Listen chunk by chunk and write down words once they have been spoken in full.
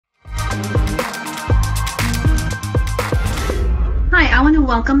I want to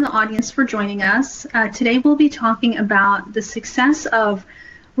welcome the audience for joining us. Today we'll be talking about the success of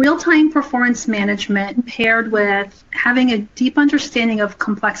real-time performance management paired with having a deep understanding of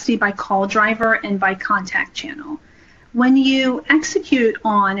complexity by call driver and by contact channel. When you execute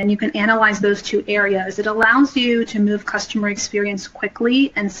on and you can analyze those two areas, it allows you to move customer experience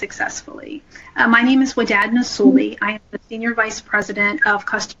quickly and successfully. My name is Wadad Nsouli. I am the Senior Vice President of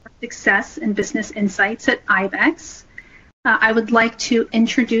Customer Success and Business Insights at ibex. I would like to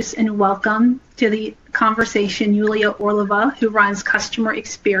introduce and welcome to the conversation Yuliya Orlova, who runs Customer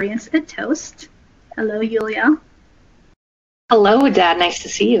Experience at Toast. Hello, Yuliya. Hello, Dad. Nice to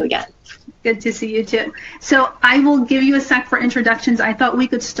see you again. Good to see you too. So I will give you a sec for introductions. I thought we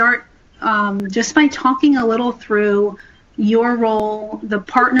could start just by talking a little through your role, the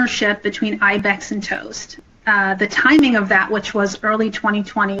partnership between ibex and Toast, the timing of that, which was early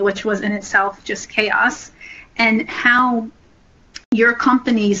 2020, which was in itself just chaos, and how your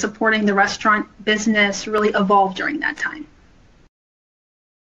company supporting the restaurant business really evolved during that time.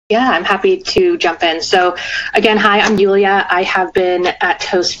 Yeah, I'm happy to jump in. So again, hi, I'm Yuliya. I have been at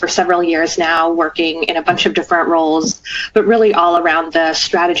Toast for several years now, working in a bunch of different roles, but really all around the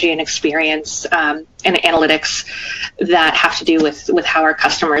strategy and experience and analytics that have to do with how our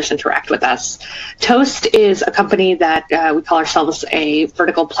customers interact with us. Toast is a company that we call ourselves a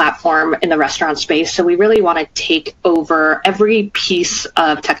vertical platform in the restaurant space. So we really want to take over every piece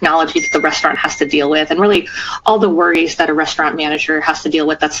of technology that the restaurant has to deal with, and really all the worries that a restaurant manager has to deal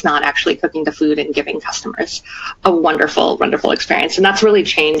with that's not actually cooking the food and giving customers a wonderful, wonderful experience. And that's really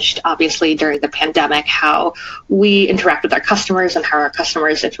changed, obviously, during the pandemic, how we interact with our customers and how our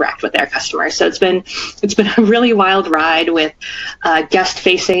customers interact with their customers. So it's been a really wild ride with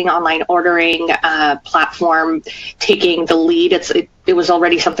guest-facing online ordering platform taking the lead. It was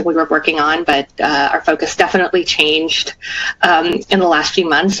already something we were working on, but our focus definitely changed in the last few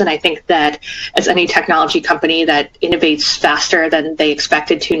months. And I think that as any technology company that innovates faster than they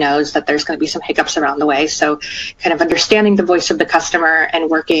expected to knows that there's going to be some hiccups around the way. So kind of understanding the voice of the customer and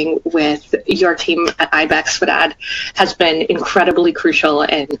working with your team at ibex, Wadad, has been incredibly crucial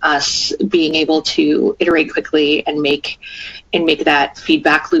in us being able to iterate quickly and make that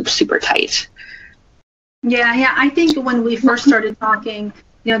feedback loop super tight. Yeah. I think when we first started talking,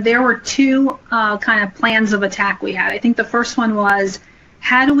 there were two kind of plans of attack we had. I think the first one was,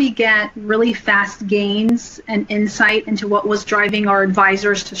 how do we get really fast gains and insight into what was driving our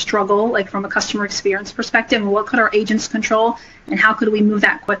advisors to struggle, like from a customer experience perspective, and what could our agents control, and how could we move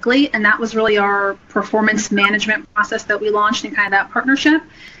that quickly? And that was really our performance management process that we launched in kind of that partnership.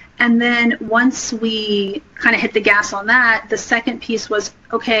 And then once we kind of hit the gas on that, the second piece was,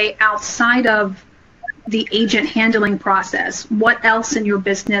 okay, outside of the agent handling process, what else in your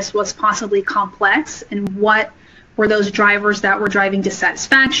business was possibly complex, and what were those drivers that were driving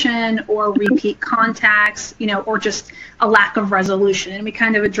dissatisfaction or repeat contacts, or just a lack of resolution? And we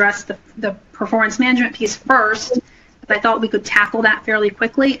kind of addressed the performance management piece first, but I thought we could tackle that fairly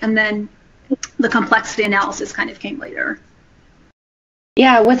quickly, and then the complexity analysis kind of came later.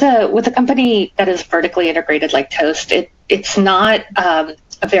 Yeah, with a company that is vertically integrated like Toast, it's not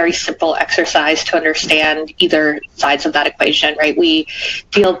a very simple exercise to understand either sides of that equation, right? We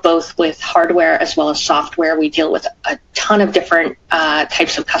deal both with hardware as well as software. We deal with a ton of different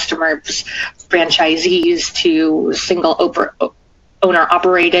types of customers, franchisees to single owner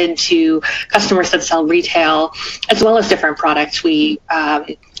operated to customers that sell retail, as well as different products. We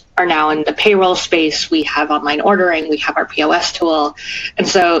are now in the payroll space. We have online ordering. We have our POS tool. And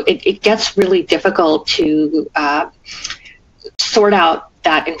so it gets really difficult to sort out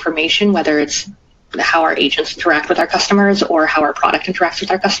that information, whether it's how our agents interact with our customers or how our product interacts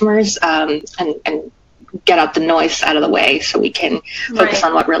with our customers, and get out the noise out of the way so we can focus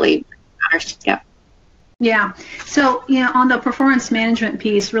on what really matters. Yeah. So, on the performance management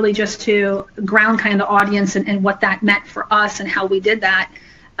piece, really just to ground kind of the audience and what that meant for us and how we did that,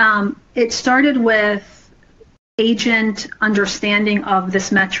 it started with agent understanding of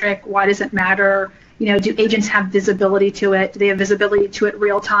this metric. Why does it matter? Do agents have visibility to it? Do they have visibility to it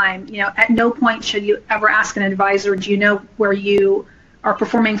real time? At no point should you ever ask an advisor, do you know where you are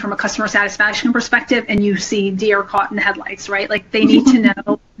performing from a customer satisfaction perspective, and you see deer caught in the headlights, right? Like, they need to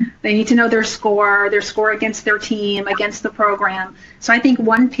know. They need to know their score against their team, against the program. So I think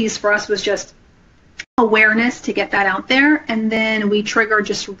one piece for us was just awareness to get that out there, and then we trigger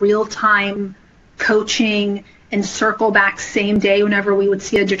just real-time coaching and circle back same day whenever we would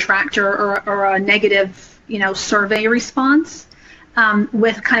see a detractor or a negative, survey response,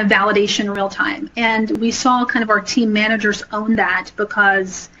 with kind of validation real time. And we saw kind of our team managers own that,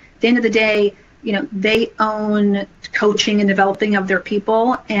 because at the end of the day, they own coaching and developing of their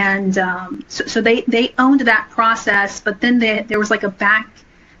people, and so they owned that process. But then there was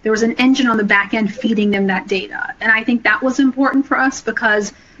an engine on the back end feeding them that data, and I think that was important for us,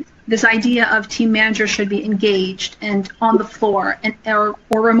 because this idea of team managers should be engaged and on the floor or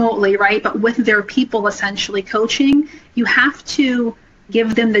remotely, right? But with their people essentially coaching, you have to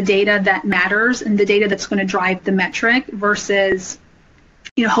give them the data that matters and the data that's going to drive the metric versus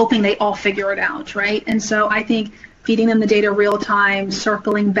hoping they all figure it out, right? And so I think feeding them the data real time,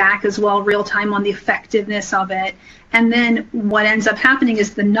 circling back as well real time on the effectiveness of it. And then what ends up happening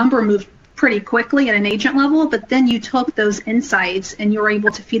is the number moved pretty quickly at an agent level, but then you took those insights and you were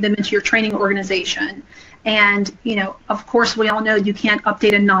able to feed them into your training organization. And, of course, we all know you can't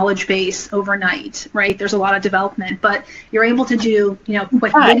update a knowledge base overnight, right? There's a lot of development, but you're able to do,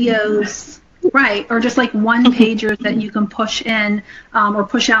 quick videos, right, or just like one pagers that you can push in or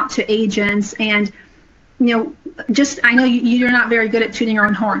push out to agents. And I know you're not very good at tooting your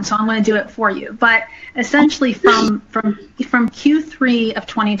own horn, so I'm going to do it for you. But essentially, from Q3 of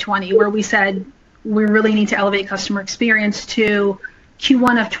 2020, where we said we really need to elevate customer experience, to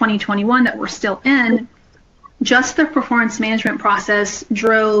Q1 of 2021 that we're still in, just the performance management process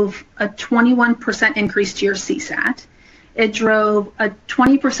drove a 21% increase to your CSAT. It drove a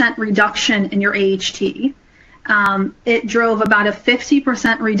 20% reduction in your AHT. It drove about a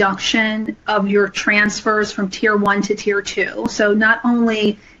 50% reduction of your transfers from tier 1 to tier 2. So not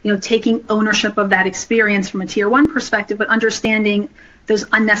only taking ownership of that experience from a tier 1 perspective, but understanding those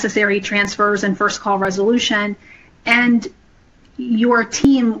unnecessary transfers and first call resolution. And your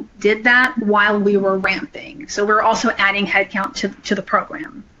team did that while we were ramping. So we're also adding headcount to the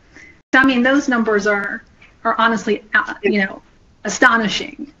program. So I mean, those numbers are honestly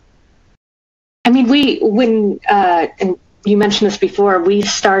astonishing. I mean, and you mentioned this before, we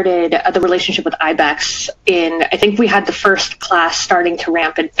started the relationship with ibex I think we had the first class starting to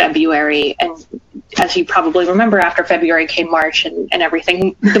ramp in February. And as you probably remember, after February came March and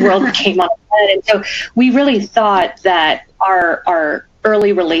everything, the world came on its head. And so we really thought that our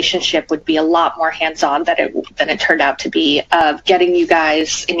early relationship would be a lot more hands-on than it turned out to be, of getting you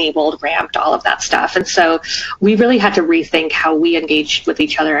guys enabled, ramped, all of that stuff. And so we really had to rethink how we engaged with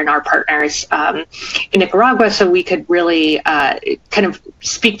each other and our partners in Nicaragua, so we could really kind of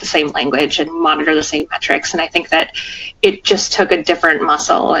speak the same language and monitor the same metrics. And I think that it just took a different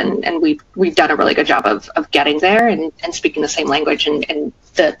muscle, and we've done a really good job of getting there and speaking the same language, and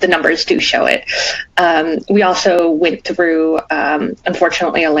the numbers do show it. We also went through,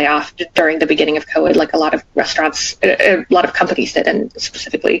 unfortunately, a layoff during the beginning of COVID, like a lot of restaurants, a lot of companies did, and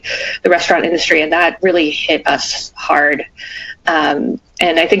specifically the restaurant industry, and that really hit us hard. And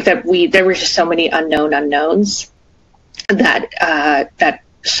I think that there were just so many unknowns that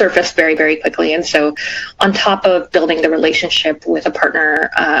surfaced very, very quickly. And so on top of building the relationship with a partner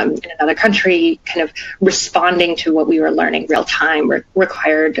in another country, kind of responding to what we were learning real time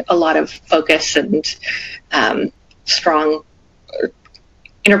required a lot of focus and strong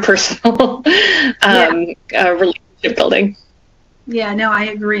interpersonal relationship building. Yeah, no, I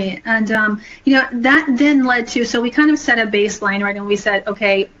agree. And, that then led to, so we kind of set a baseline, right? And we said,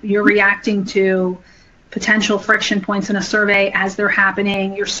 okay, you're reacting to potential friction points in a survey as they're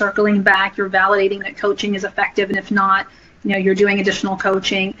happening. You're circling back, you're validating that coaching is effective. And if not, you're doing additional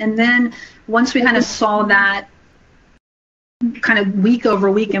coaching. And then once we kind of saw that kind of week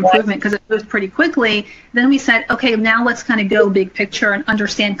over week improvement, because it goes pretty quickly, then we said, okay, now let's kind of go big picture and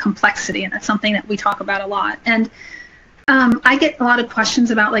understand complexity. And that's something that we talk about a lot. And I get a lot of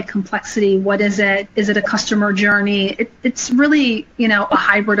questions about like complexity. What is it? Is it a customer journey? It's really, a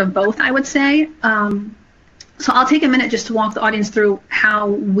hybrid of both, I would say. So I'll take a minute just to walk the audience through how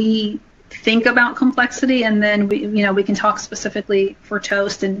we think about complexity, and then we can talk specifically for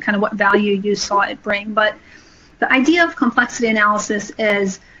Toast and kind of what value you saw it bring. But the idea of complexity analysis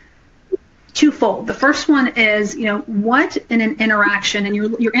is twofold. The first one is, what in an interaction, and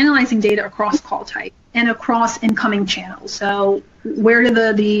you're analyzing data across call type and across incoming channels. So where did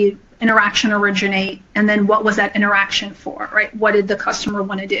the interaction originate, and then what was that interaction for, right? What did the customer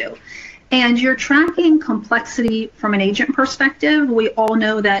want to do? And you're tracking complexity from an agent perspective. We all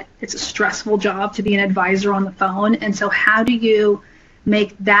know that it's a stressful job to be an advisor on the phone. And so how do you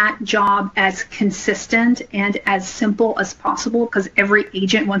make that job as consistent and as simple as possible? Because every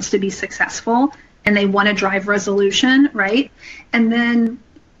agent wants to be successful and they want to drive resolution, right? And then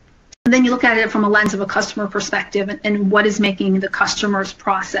you look at it from a lens of a customer perspective, and what is making the customer's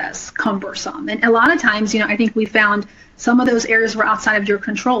process cumbersome. And a lot of times, I think we found some of those areas were outside of your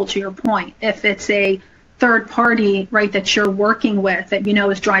control, to your point. If it's a third party, right, that you're working with that you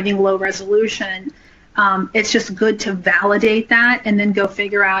know is driving low resolution, it's just good to validate that and then go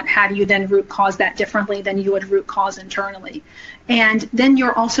figure out how do you then root cause that differently than you would root cause internally. And then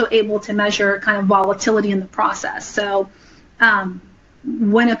you're also able to measure kind of volatility in the process. So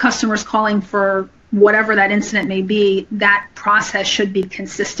when a customer is calling for whatever that incident may be, that process should be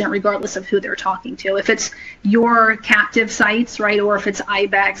consistent regardless of who they're talking to. If it's your captive sites, right, or if it's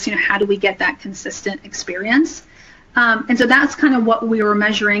ibex, you know, how do we get that consistent experience? And so that's kind of what we were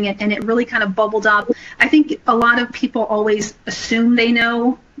measuring, and it really kind of bubbled up. I think a lot of people always assume they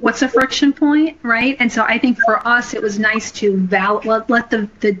know what's a friction point, right? And so I think for us, it was nice to let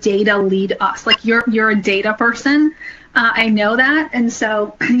the data lead us. Like you're a data person, I know that, and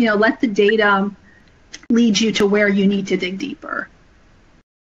so you know, let the data lead you to where you need to dig deeper.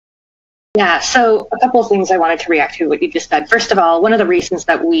 Yeah, so a couple of things I wanted to react to what you just said. First of all, one of the reasons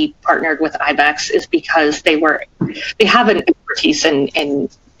that we partnered with ibex is because they have an expertise in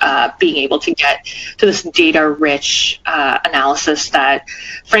being able to get to this data-rich analysis that,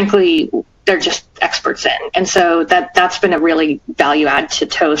 frankly, they're just experts in. And so that's been a really value add to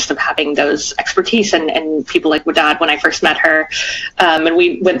Toast of having those expertise and people like Wadad. When I first met her and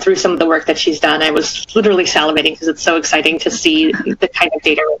we went through some of the work that she's done, I was literally salivating because it's so exciting to see the kind of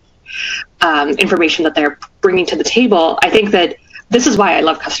data information that they're bringing to the table. I think that this is why I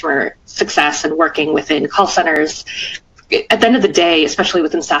love customer success and working within call centers. At the end of the day, especially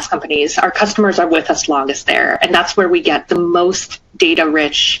within SaaS companies, our customers are with us longest there, and that's where we get the most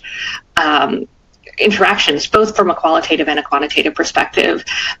data-rich interactions, both from a qualitative and a quantitative perspective.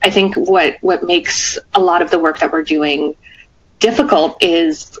 I think what makes a lot of the work that we're doing difficult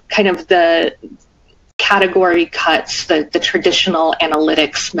is kind of the category cuts, the traditional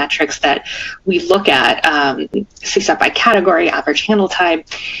analytics metrics that we look at, CSAT by category, average handle time.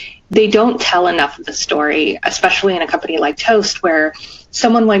 They don't tell enough of the story, especially in a company like Toast, where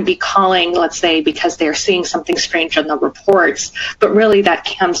someone might be calling, let's say, because they're seeing something strange on the reports, but really that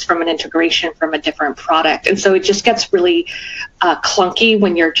comes from an integration from a different product. And so it just gets really clunky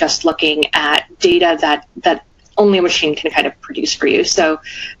when you're just looking at data that only a machine can kind of produce for you. So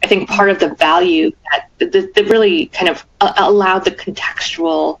I think part of the value that really kind of allowed the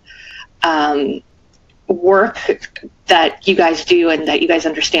contextual work that you guys do and that you guys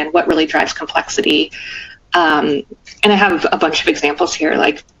understand what really drives complexity. And I have a bunch of examples here.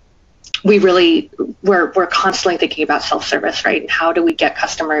 Like we're constantly thinking about self-service, right? And how do we get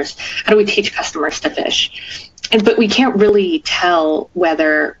customers, how do we teach customers to fish? But we can't really tell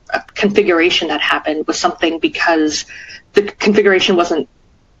whether a configuration that happened was something because the configuration wasn't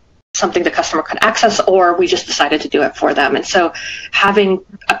something the customer could access, or we just decided to do it for them. And so having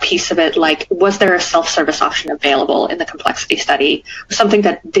a piece of it, like, was there a self-service option available in the complexity study, was something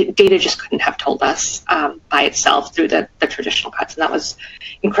that data just couldn't have told us by itself through the traditional cuts. And that was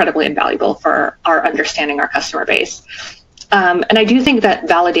incredibly invaluable for our understanding our customer base. And I do think that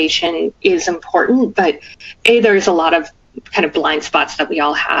validation is important, but A, there's a lot of kind of blind spots that we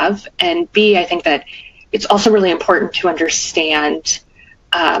all have. And B, I think that it's also really important to understand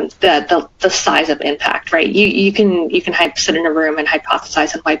the size of impact, right? You can sit in a room and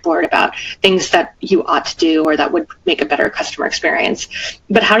hypothesize and whiteboard about things that you ought to do or that would make a better customer experience.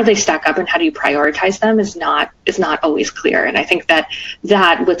 But how do they stack up and how do you prioritize them is not always clear. And I think that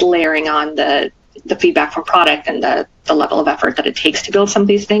with layering on the feedback from product and the level of effort that it takes to build some of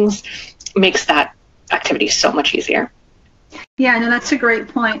these things makes that activity so much easier. Yeah, no, that's a great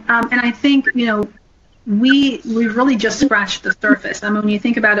point. And I think, we really just scratched the surface. I mean, when you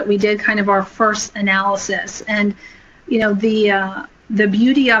think about it, we did kind of our first analysis, and the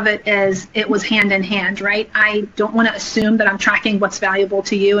beauty of it is it was hand in hand, right? I don't want to assume that I'm tracking what's valuable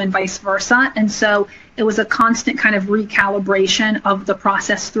to you and vice versa, and so it was a constant kind of recalibration of the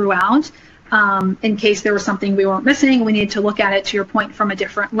process throughout. In case there was something we weren't missing, we needed to look at it, to your point, from a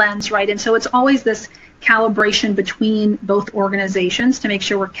different lens, right? And so it's always this calibration between both organizations to make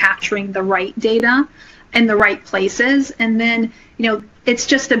sure we're capturing the right data in the right places. And then, it's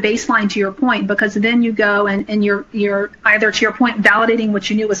just a baseline, to your point, because then you go and you're either, to your point, validating what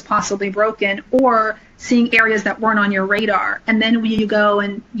you knew was possibly broken, or seeing areas that weren't on your radar. And then when you go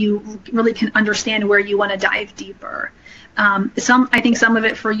and you really can understand where you want to dive deeper. I think some of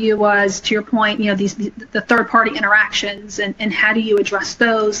it for you was, to your point, the third-party interactions and how do you address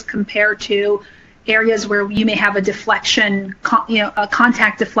those compared to areas where you may have a deflection, a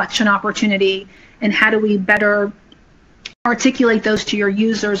contact deflection opportunity, and how do we better articulate those to your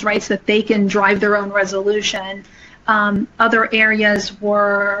users, right, so that they can drive their own resolution. Other areas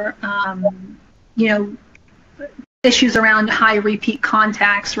were, issues around high repeat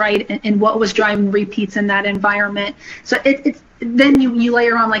contacts, right, and what was driving repeats in that environment. So it's then you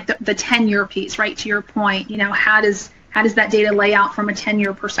layer on like the tenure piece, right? To your point, how does that data lay out from a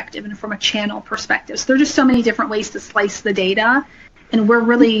tenure perspective and from a channel perspective? So there's just so many different ways to slice the data, and we're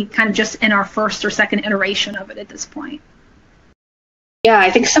really kind of just in our first or second iteration of it at this point. Yeah,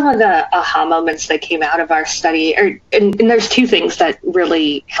 I think some of the aha moments that came out of our study and there's two things that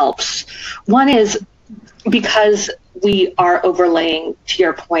really helps. One is because we are overlaying, to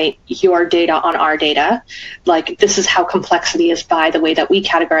your point, your data on our data. Like, this is how complexity is by the way that we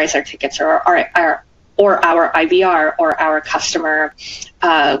categorize our tickets or our IVR or our customer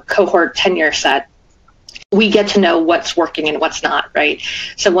cohort tenure set. We get to know what's working and what's not, right?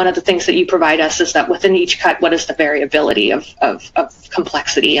 So one of the things that you provide us is that within each cut, what is the variability of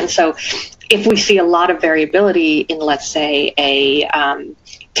complexity? And so if we see a lot of variability in, let's say, a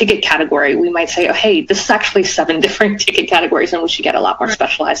ticket category, we might say, oh, hey, this is actually 7 different ticket categories, and we should get a lot more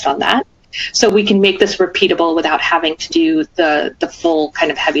specialized on that. So we can make this repeatable without having to do the full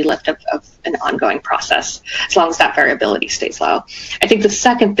kind of heavy lift of an ongoing process, as long as that variability stays low. I think the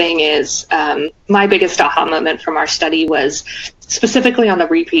second thing is my biggest aha moment from our study was specifically on the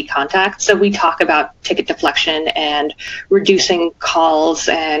repeat contact. So we talk about ticket deflection and reducing calls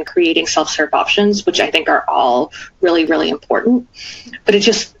and creating self-serve options, which I think are all really, really important. But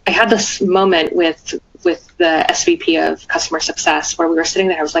I had this moment with the SVP of customer success where we were sitting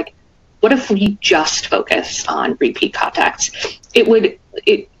there. I was like, what if we just focus on repeat contacts?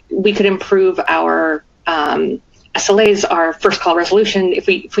 We could improve our SLAs, our first call resolution. If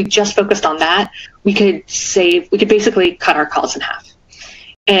we just focused on that, we could basically cut our calls in half.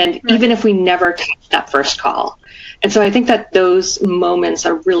 And even if we never touch that first call. And so I think that those moments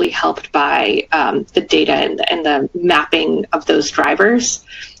are really helped by the data and the mapping of those drivers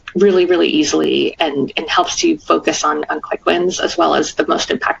really, really easily, and helps you focus on quick wins as well as the most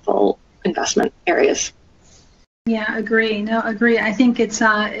impactful investment areas. Yeah, agree. No, agree. I think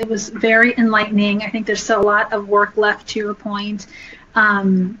it was very enlightening. I think there's still a lot of work left, to your point,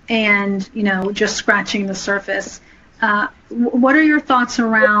 and just scratching the surface. What are your thoughts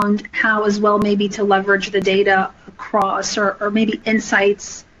around how, as well, maybe to leverage the data across, or maybe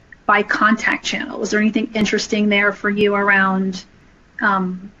insights by contact channel? Was there anything interesting there for you around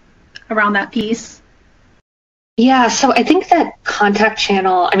that piece? Yeah, so I think that contact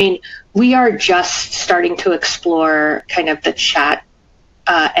channel, we are just starting to explore kind of the chat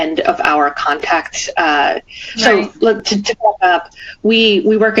end of our contact. So look, to back up, we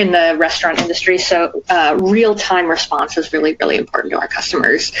work in the restaurant industry, so real-time response is really, really important to our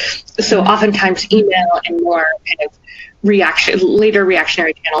customers. So oftentimes email and more kind of later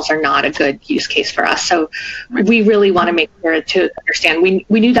reactionary channels are not a good use case for us. So we really want to make sure to understand. We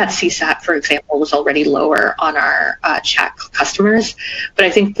knew that CSAT, for example, was already lower on our chat customers, but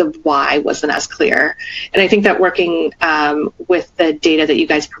I think the why wasn't as clear. And I think that working with the data that you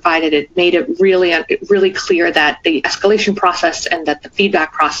guys provided, it made it really clear that the escalation process and that the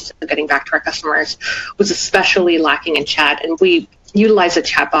feedback process of getting back to our customers was especially lacking in chat. And we utilize a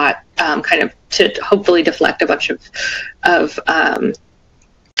chatbot kind of to hopefully deflect a bunch of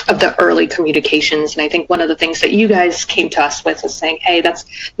the early communications. And I think one of the things that you guys came to us with is saying, hey, that's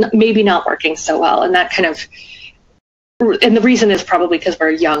maybe not working so well. And that kind of, and the reason is probably because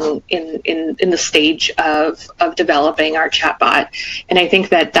we're young in the stage of developing our chatbot. And I think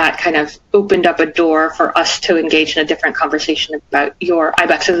that kind of opened up a door for us to engage in a different conversation about your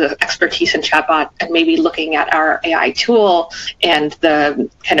ibex's expertise in chatbot, and maybe looking at our AI tool and the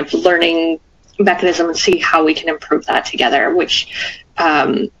kind of learning mechanism and see how we can improve that together, which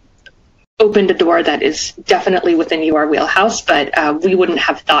opened a door that is definitely within your wheelhouse, but we wouldn't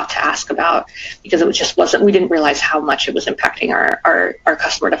have thought to ask about, because it just wasn't, we didn't realize how much it was impacting our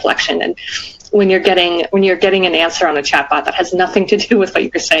customer deflection. And when you're getting an answer on a chatbot that has nothing to do with what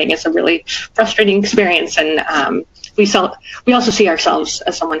you're saying, it's a really frustrating experience. And we also see ourselves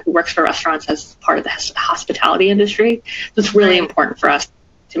as someone who works for restaurants as part of the hospitality industry. It's really important for us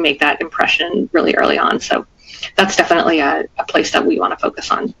to make that impression really early on. So that's definitely a place that we want to focus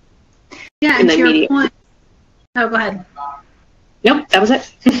on. Yeah, and to your point, oh, go ahead. Nope, that was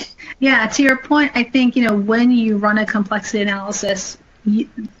it. Yeah, to your point, I think, when you run a complexity analysis,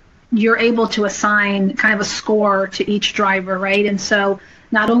 you're able to assign kind of a score to each driver, right? And so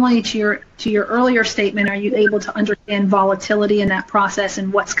not only to your earlier statement are you able to understand volatility in that process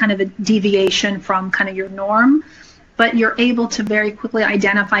and what's kind of a deviation from kind of your norm, but you're able to very quickly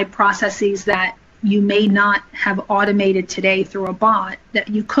identify processes that you may not have automated today through a bot that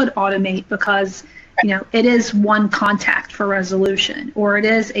you could automate because it is one contact for resolution, or it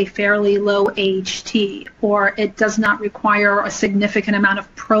is a fairly low AHT, or it does not require a significant amount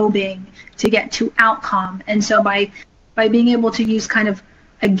of probing to get to outcome. And so by being able to use kind of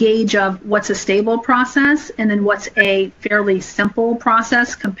a gauge of what's a stable process and then what's a fairly simple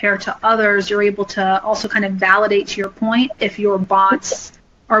process compared to others, you're able to also kind of validate, to your point, if your bots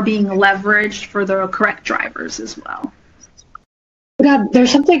are being leveraged for the correct drivers as well.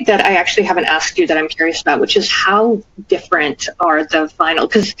 There's something that I actually haven't asked you that I'm curious about, which is how different are the final,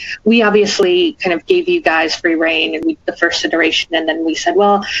 because we obviously kind of gave you guys free reign in the first iteration, and then we said,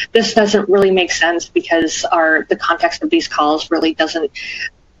 well, this doesn't really make sense because the context of these calls really doesn't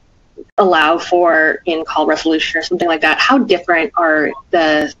allow for in-call resolution or something like that. How different are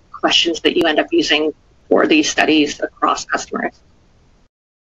the questions that you end up using for these studies across customers?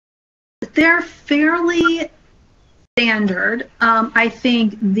 They're fairly standard. I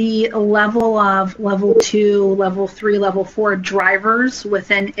think the level of level 2, level 3, level 4 drivers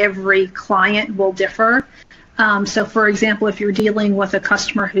within every client will differ. So for example, if you're dealing with a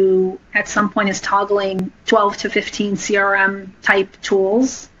customer who at some point is toggling 12 to 15 CRM type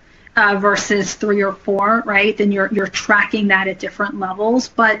tools versus 3 or 4, right, then you're tracking that at different levels.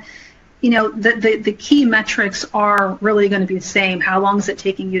 But the key metrics are really going to be the same. How long is it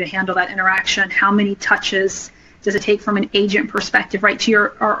taking you to handle that interaction? How many touches does it take from an agent perspective, right? To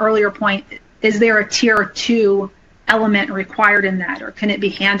our earlier point, is there a tier 2 element required in that, or can it be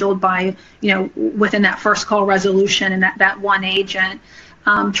handled by, within that first call resolution and that one agent?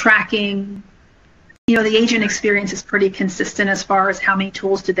 Tracking, the agent experience is pretty consistent as far as how many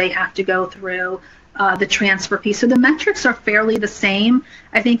tools do they have to go through, the transfer piece. So the metrics are fairly the same.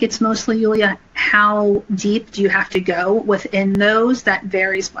 I think it's mostly, Yuliya, how deep do you have to go within those that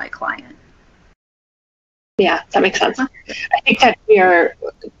varies by client. Yeah, that makes sense. I think that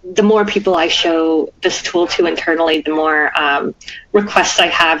the more people I show this tool to internally, the more requests I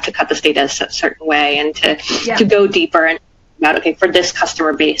have to cut this data a certain way and to go deeper and about, okay, for this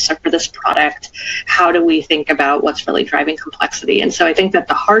customer base or for this product, how do we think about what's really driving complexity? And so I think that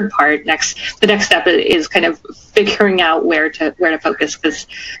the hard part, the next step is kind of figuring out where to focus, because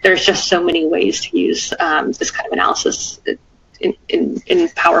there's just so many ways to use this kind of analysis in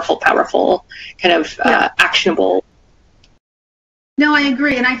powerful kind of actionable. No, I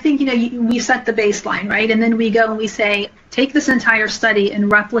agree. And I think, we set the baseline, right? And then we go and we say, take this entire study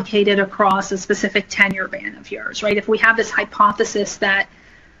and replicate it across a specific tenure band of yours, right? If we have this hypothesis that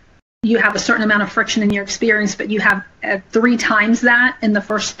you have a certain amount of friction in your experience, but you have 3 times that in the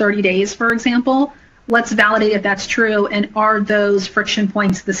first 30 days, for example, let's validate if that's true. And are those friction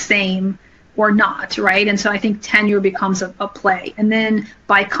points the same or not, right? And so I think tenure becomes a play. And then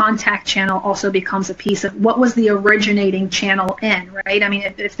by contact channel also becomes a piece of what was the originating channel in, right? I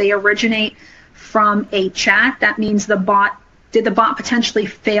mean, if they originate from a chat, that means did the bot potentially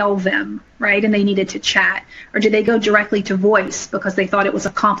fail them, right? And they needed to chat. Or did they go directly to voice because they thought it was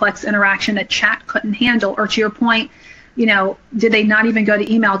a complex interaction that chat couldn't handle? Or to your point, did they not even go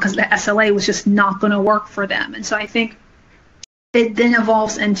to email because the SLA was just not going to work for them? And so I think it then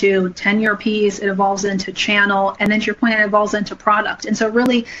evolves into tenure piece, it evolves into channel, and then to your point, it evolves into product. And so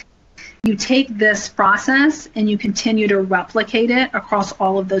really, you take this process and you continue to replicate it across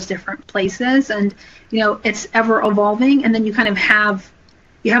all of those different places. And, it's ever evolving. And then you kind of have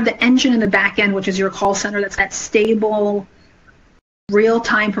the engine in the back end, which is your call center, that's that stable,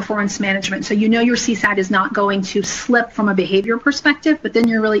 real-time performance management. So your CSAT is not going to slip from a behavior perspective, but then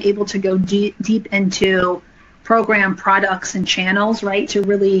you're really able to go deep into program products and channels, right, to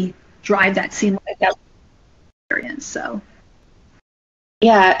really drive that seamless experience. So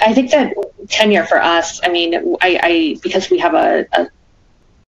yeah, I think that tenure for us, I mean, I because we have a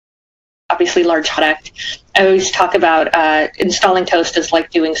obviously large product, I always talk about installing Toast is like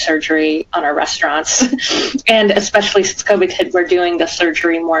doing surgery on our restaurants. And especially since COVID hit, we're doing the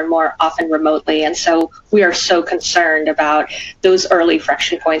surgery more and more often remotely. And so we are so concerned about those early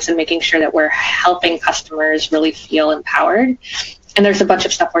friction points and making sure that we're helping customers really feel empowered. And there's a bunch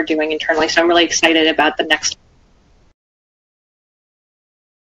of stuff we're doing internally. So I'm really excited about the next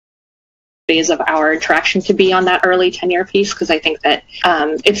phase of our interaction to be on that early tenure piece, because I think that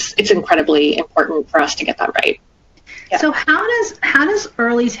it's incredibly important for us to get that right. Yeah. So how does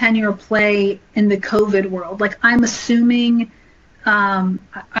early tenure play in the COVID world? Like, I'm assuming,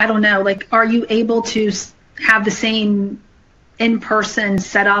 I don't know, like, are you able to have the same in-person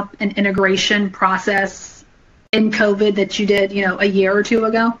setup and integration process in COVID that you did, a year or 2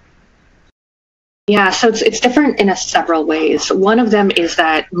 ago? Yeah, so it's different in several ways. One of them is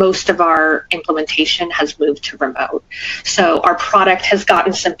that most of our implementation has moved to remote. So our product has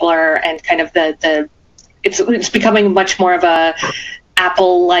gotten simpler, and kind of it's becoming much more of a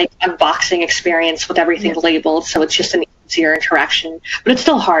Apple-like unboxing experience with everything labeled. So it's just an easier interaction, but it's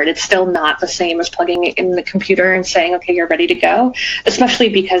still hard. It's still not the same as plugging it in the computer and saying, okay, you're ready to go, especially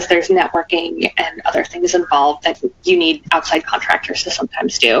because there's networking and other things involved that you need outside contractors to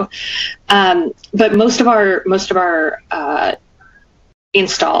sometimes do. But most of our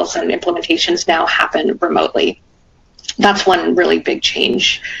installs and implementations now happen remotely. That's one really big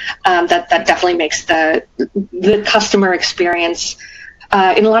change. That definitely makes the customer experience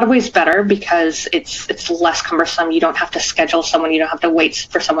in a lot of ways better, because it's less cumbersome. You don't have to schedule someone. You don't have to wait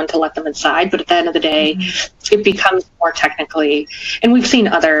for someone to let them inside. But at the end of the day, it becomes more technically. And we've seen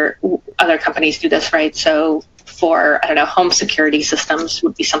other companies do this, right? So for, I don't know, home security systems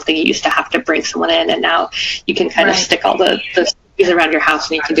would be something you used to have to bring someone in, and now you can kind of stick all the around your house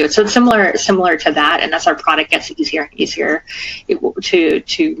and you can do it. So it's similar to that, and as our product gets easier and easier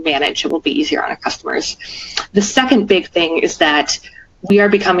to manage, it will be easier on our customers. The second big thing is that we are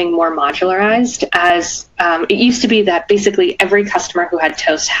becoming more modularized. As it used to be that basically every customer who had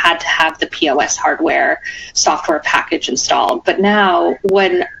Toast had to have the POS hardware software package installed. But now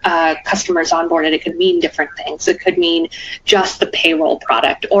when customers onboarded, it could mean different things. It could mean just the payroll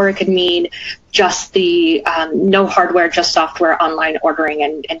product, or it could mean just the no hardware, just software, online ordering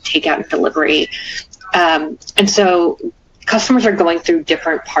and takeout and delivery. And so customers are going through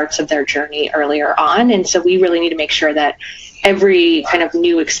different parts of their journey earlier on. And so we really need to make sure that every kind of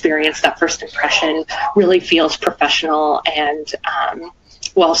new experience, that first impression, really feels professional and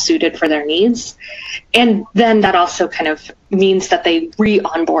well suited for their needs. And then that also kind of means that they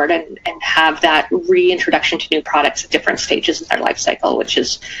re-onboard and have that reintroduction to new products at different stages in their life cycle, which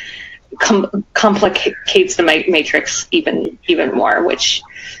is complicates the matrix even more, which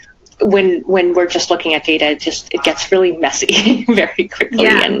when we're just looking at data, it gets really messy very quickly.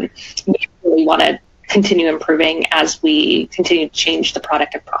 And we really want to continue improving as we continue to change the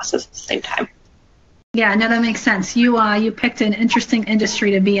product and process at the same time. Yeah, no, that makes sense. You picked an interesting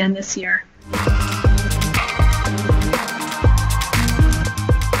industry to be in this year.